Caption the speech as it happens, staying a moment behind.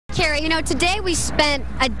Carrie, today we spent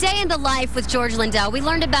a day in the life with George Lindell. We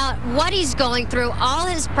learned about what he's going through, all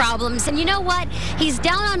his problems, and you know what? He's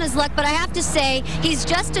down on his luck, but I have to say, he's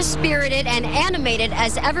just as spirited and animated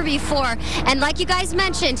as ever before. And like you guys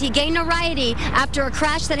mentioned, he gained notoriety after a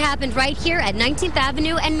crash that happened right here at 19th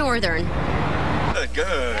Avenue and Northern.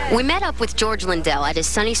 Good. We met up with George Lindell at his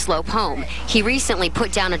Sunny Slope home. He recently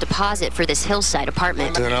put down a deposit for this hillside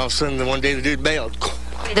apartment. And then all of a sudden, one day the dude bailed.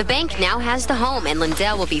 The bank now has the home, and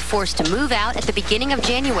Lindell will be forced to move out at the beginning of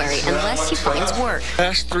January unless he finds work.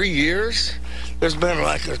 Last 3 years, there's been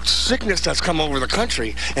like a sickness that's come over the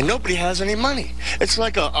country, and nobody has any money. It's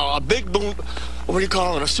like a big boom, what do you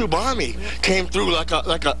call it, a TsuBomby came through like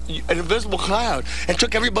an invisible cloud and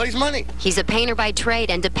took everybody's money. He's a painter by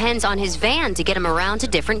trade and depends on his van to get him around to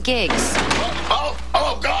different gigs.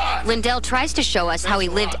 Oh, God! Lindell tries to show us how he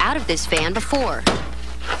lived out of this van before.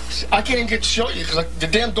 I can't even get to show you because the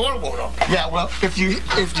damn door won't open. Yeah, well, if you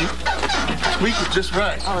squeak it just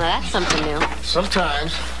right. Oh, that's something new.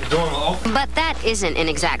 Sometimes the door will open. But that isn't an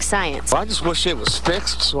exact science. I just wish it was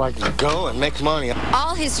fixed so I could go and make money.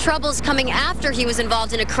 All his troubles coming after he was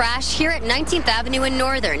involved in a crash here at 19th Avenue and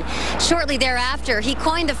Northern. Shortly thereafter, he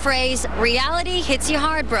coined the phrase, "Reality hits you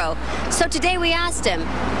hard, bro." So today we asked him,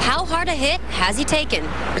 how hard a hit has he taken?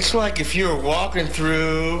 It's like if you were walking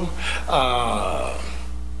through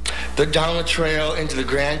down the trail into the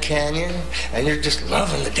Grand Canyon, and you're just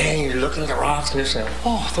loving the day, and you're looking at the rocks, and you're saying,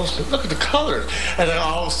 oh, look at the colors. And then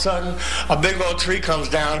all of a sudden, a big old tree comes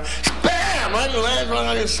down, bam, right in the land, right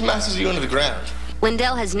on, and smashes you into the ground.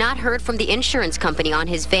 Lindell has not heard from the insurance company on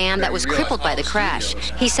his van that was crippled by the crash.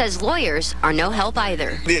 He says lawyers are no help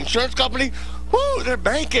either. The insurance company, whoo, they're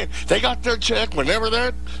banking. They got their check. Whenever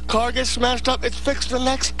their car gets smashed up, it's fixed the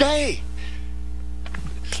next day.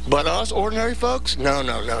 But us ordinary folks, no.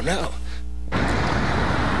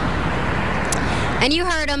 And you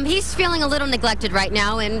heard him. He's feeling a little neglected right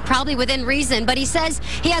now, and probably within reason. But he says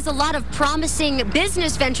he has a lot of promising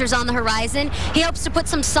business ventures on the horizon. He hopes to put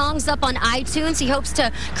some songs up on iTunes. He hopes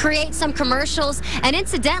to create some commercials. And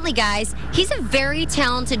incidentally, guys, he's a very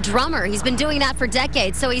talented drummer. He's been doing that for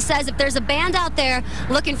decades. So he says if there's a band out there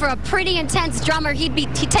looking for a pretty intense drummer, he'd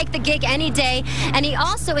take the gig any day. And he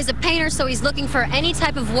also is a painter, so he's looking for any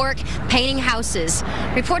type of work painting houses.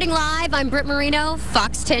 Reporting live, I'm Britt Marino,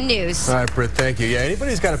 Fox 10 News. All right, Britt, thank you. Yeah,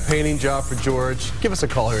 anybody's got a painting job for George, give us a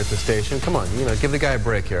call here at the station. Come on, give the guy a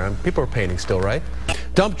break here. People are painting still, right?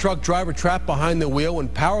 Dump truck driver trapped behind the wheel when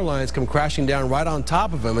power lines come crashing down right on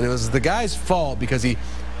top of him. And it was the guy's fault because he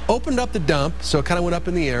opened up the dump, so it kind of went up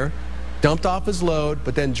in the air, dumped off his load,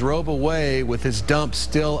 but then drove away with his dump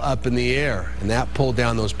still up in the air. And that pulled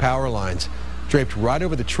down those power lines, draped right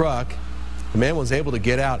over the truck. The man was able to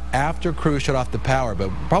get out after crew shut off the power,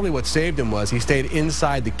 but probably what saved him was he stayed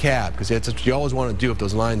inside the cab, because that's what you always want to do if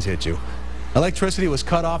those lines hit you. Electricity was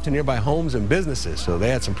cut off to nearby homes and businesses, so they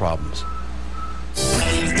had some problems.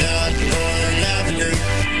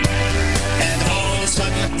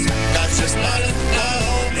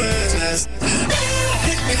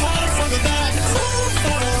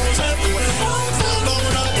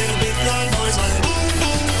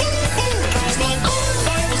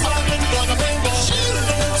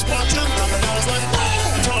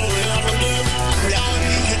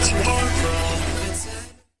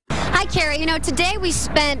 Carrie, today we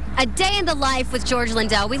spent a day in the life with George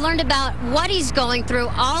Lindell. We learned about what he's going through,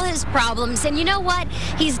 all his problems, and you know what?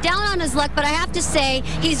 He's down on his luck, but I have to say,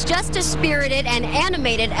 he's just as spirited and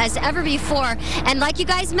animated as ever before. And like you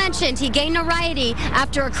guys mentioned, he gained notoriety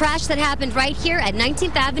after a crash that happened right here at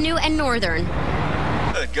 19th Avenue and Northern.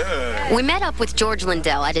 Good. We met up with George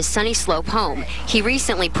Lindell at his Sunny Slope home. He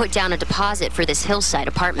recently put down a deposit for this hillside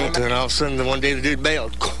apartment. And then all of a sudden, one day the dude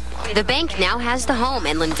bailed. The bank now has the home,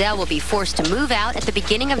 and Lindell will be forced to move out at the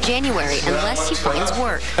beginning of January unless he finds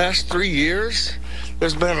work. Last 3 years,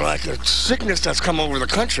 there's been like a sickness that's come over the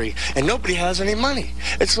country, and nobody has any money.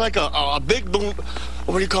 It's like a big boom,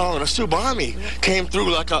 what do you call it, a TsuBomby came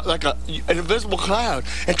through like an invisible cloud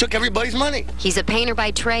and took everybody's money. He's a painter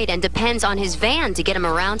by trade and depends on his van to get him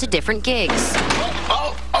around to different gigs.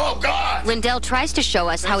 Oh, God! Lindell tries to show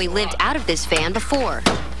us how he lived out of this van before.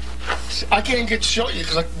 I can't even get to show you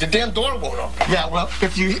because the damn door won't open. Yeah, well,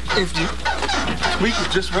 if you squeak it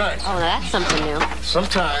just right. Oh, that's something new.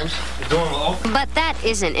 Sometimes the door will open. But that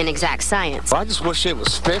isn't an exact science. I just wish it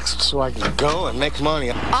was fixed so I could go and make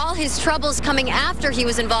money. All his troubles coming after he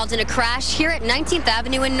was involved in a crash here at 19th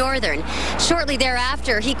Avenue and Northern. Shortly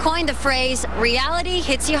thereafter, he coined the phrase, "Reality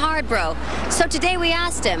hits you hard, bro." So today we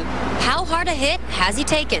asked him, how hard a hit has he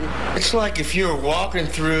taken? It's like if you were walking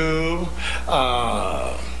through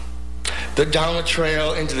They're down the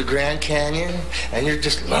trail into the Grand Canyon, and you're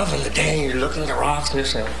just loving the day, and you're looking at the rocks, and you're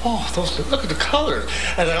saying, oh, look at the colors.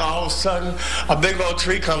 And then all of a sudden, a big old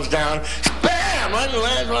tree comes down, bam, right in the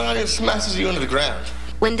land, right on, and smashes you into the ground.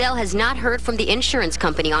 Lindell has not heard from the insurance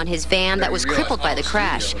company on his van that was crippled by the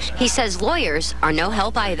crash. He says lawyers are no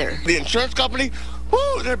help either. The insurance company,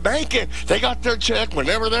 woo, they're banking. They got their check.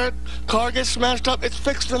 Whenever their car gets smashed up, it's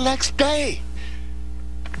fixed the next day.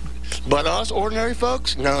 But us ordinary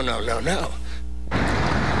folks, no.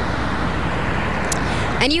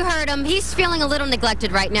 And you heard him. He's feeling a little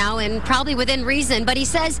neglected right now, and probably within reason, but he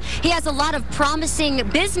says he has a lot of promising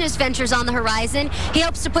business ventures on the horizon. He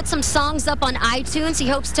hopes to put some songs up on iTunes. He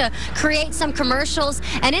hopes to create some commercials.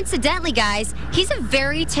 And incidentally, guys, he's a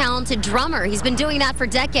very talented drummer. He's been doing that for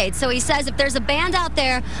decades. So he says if there's a band out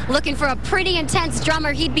there looking for a pretty intense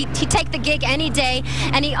drummer, he'd take the gig any day.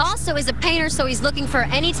 And he also is a painter, so he's looking for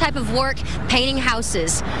any type of work painting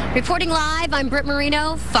houses. Reporting live, I'm Britt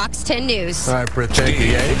Marino, Fox 10 News. All right, Britt, thank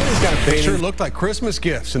you. Yeah, anybody's got a painting. Sure looked like Christmas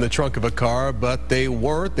gifts in the trunk of a car, but they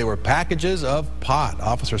weren't. They were packages of pot.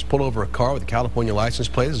 Officers pulled over a car with a California license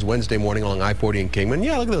plate. This is Wednesday morning along I-40 in Kingman.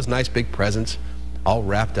 Yeah, look at those nice big presents all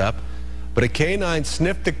wrapped up. But a canine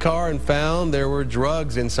sniffed the car and found there were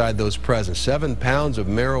drugs inside those presents. 7 pounds of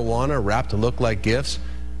marijuana wrapped to look like gifts.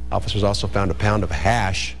 Officers also found a pound of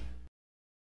hash